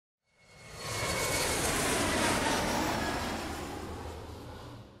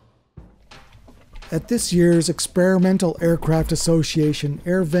At this year's Experimental Aircraft Association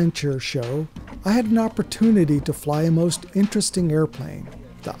AirVenture show, I had an opportunity to fly a most interesting airplane,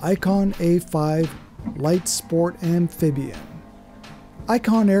 the Icon A5 Light Sport Amphibian.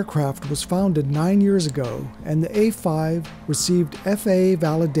 Icon Aircraft was founded 9 years ago, and the A5 received FAA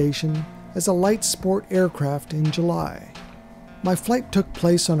validation as a light sport aircraft in July. My flight took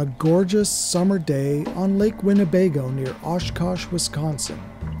place on a gorgeous summer day on Lake Winnebago near Oshkosh, Wisconsin,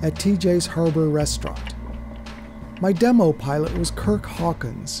 at TJ's Harbor Restaurant. My demo pilot was Kirk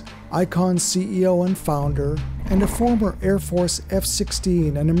Hawkins, Icon's CEO and founder, and a former Air Force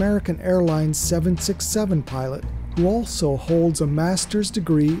F-16 and American Airlines 767 pilot who also holds a master's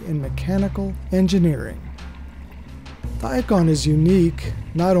degree in mechanical engineering. The Icon is unique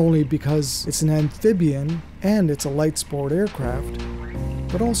not only because it's an amphibian and it's a light sport aircraft,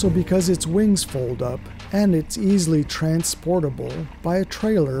 but also because its wings fold up and it's easily transportable by a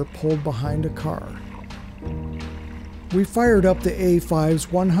trailer pulled behind a car. We fired up the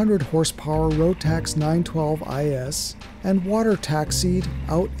A5's 100 horsepower Rotax 912 IS and water taxied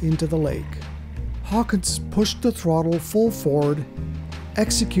out into the lake. Hawkins pushed the throttle full forward,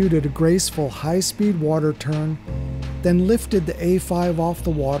 executed a graceful high-speed water turn, then lifted the A5 off the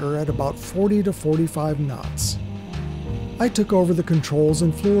water at about 40 to 45 knots. I took over the controls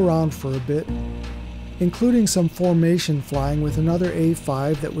and flew around for a bit, including some formation flying with another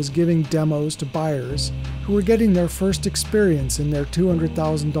A5 that was giving demos to buyers who were getting their first experience in their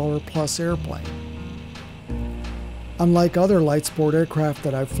 $200,000 plus airplane. Unlike other light sport aircraft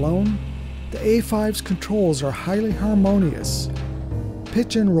that I've flown, the A5's controls are highly harmonious.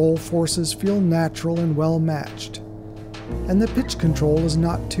 Pitch and roll forces feel natural and well matched, and the pitch control is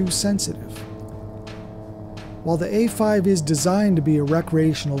not too sensitive. While the A5 is designed to be a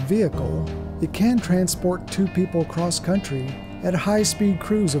recreational vehicle, it can transport 2 people cross-country at a high-speed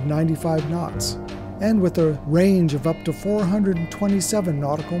cruise of 95 knots, and with a range of up to 427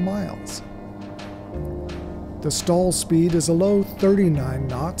 nautical miles. The stall speed is a low 39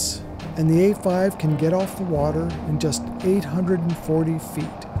 knots, and the A5 can get off the water in just 840 feet.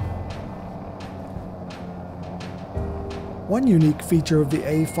 One unique feature of the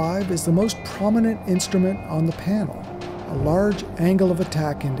A5 is the most prominent instrument on the panel, a large angle of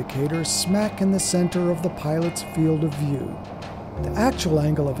attack indicator smack in the center of the pilot's field of view. The actual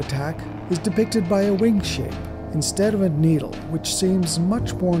angle of attack is depicted by a wing shape instead of a needle, which seems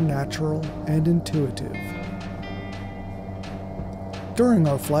much more natural and intuitive. During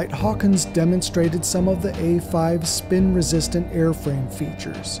our flight, Hawkins demonstrated some of the A5's spin-resistant airframe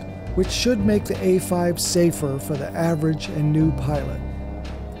features, which should make the A5 safer for the average and new pilot.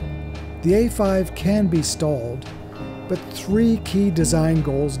 The A5 can be stalled, but 3 key design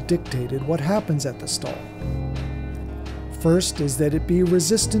goals dictated what happens at the stall. First is that it be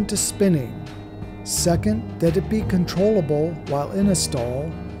resistant to spinning. Second, that it be controllable while in a stall.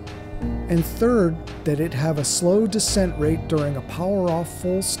 And third, that it have a slow descent rate during a power-off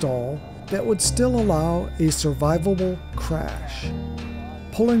full stall that would still allow a survivable crash.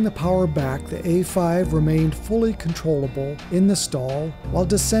 Pulling the power back, the A5 remained fully controllable in the stall while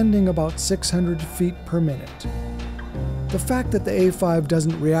descending about 600 feet per minute. The fact that the A5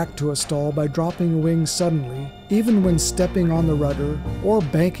 doesn't react to a stall by dropping a wing suddenly, even when stepping on the rudder or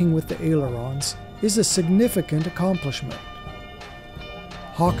banking with the ailerons, is a significant accomplishment.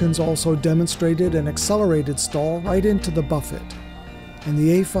 Hawkins also demonstrated an accelerated stall right into the buffet, and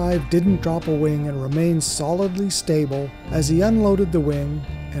the A5 didn't drop a wing and remained solidly stable as he unloaded the wing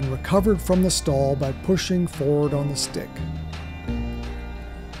and recovered from the stall by pushing forward on the stick.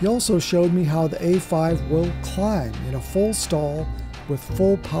 He also showed me how the A5 will climb in a full stall with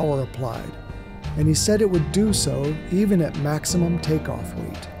full power applied, and he said it would do so even at maximum takeoff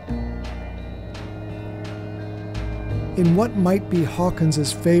weight. In what might be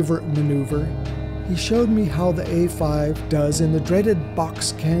Hawkins' favorite maneuver, he showed me how the A5 does in the dreaded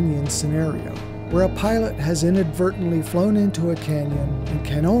box canyon scenario, where a pilot has inadvertently flown into a canyon and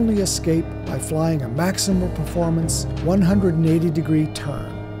can only escape by flying a maximum performance 180-degree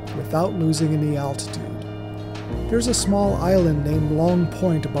turn without losing any altitude. There's a small island named Long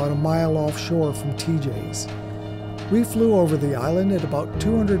Point about a mile offshore from TJ's. We flew over the island at about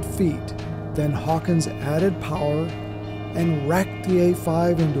 200 feet, then Hawkins added power and racked the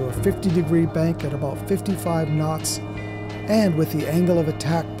A5 into a 50-degree bank at about 55 knots, and with the angle of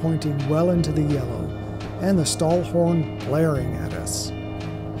attack pointing well into the yellow, and the stall horn blaring at us.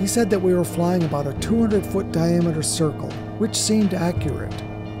 He said that we were flying about a 200-foot diameter circle, which seemed accurate.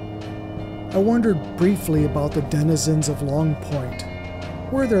 I wondered briefly about the denizens of Long Point.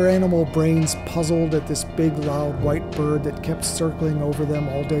 Were their animal brains puzzled at this big loud white bird that kept circling over them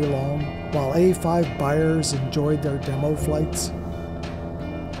all day long? while A5 buyers enjoyed their demo flights?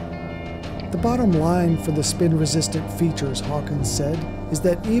 The bottom line for the spin-resistant features, Hawkins said, is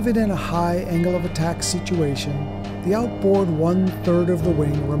that even in a high angle of attack situation, the outboard 1/3 of the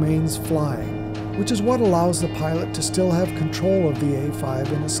wing remains flying, which is what allows the pilot to still have control of the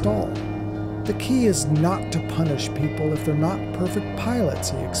A5 in a stall. The key is not to punish people if they're not perfect pilots,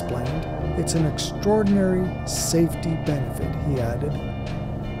 he explained. It's an extraordinary safety benefit, he added.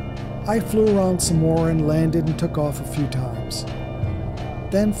 I flew around some more and landed and took off a few times.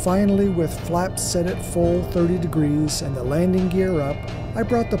 Then finally, with flaps set at full 30 degrees and the landing gear up, I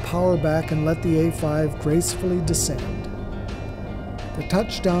brought the power back and let the A5 gracefully descend. The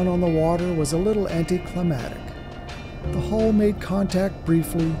touchdown on the water was a little anticlimactic. The hull made contact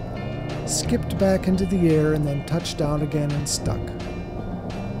briefly, skipped back into the air, and then touched down again and stuck.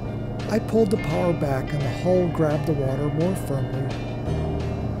 I pulled the power back and the hull grabbed the water more firmly,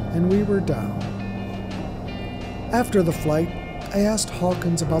 and we were down. After the flight, I asked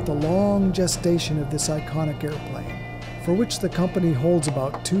Hawkins about the long gestation of this iconic airplane, for which the company holds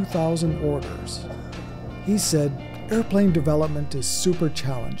about 2,000 orders. He said, airplane development is super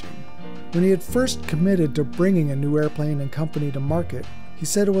challenging. When he had first committed to bringing a new airplane and company to market, he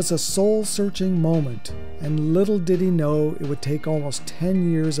said it was a soul-searching moment, and little did he know it would take almost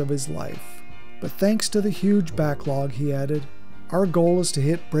 10 years of his life. But thanks to the huge backlog, he added, our goal is to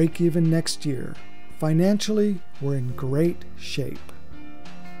hit break-even next year. Financially, we're in great shape.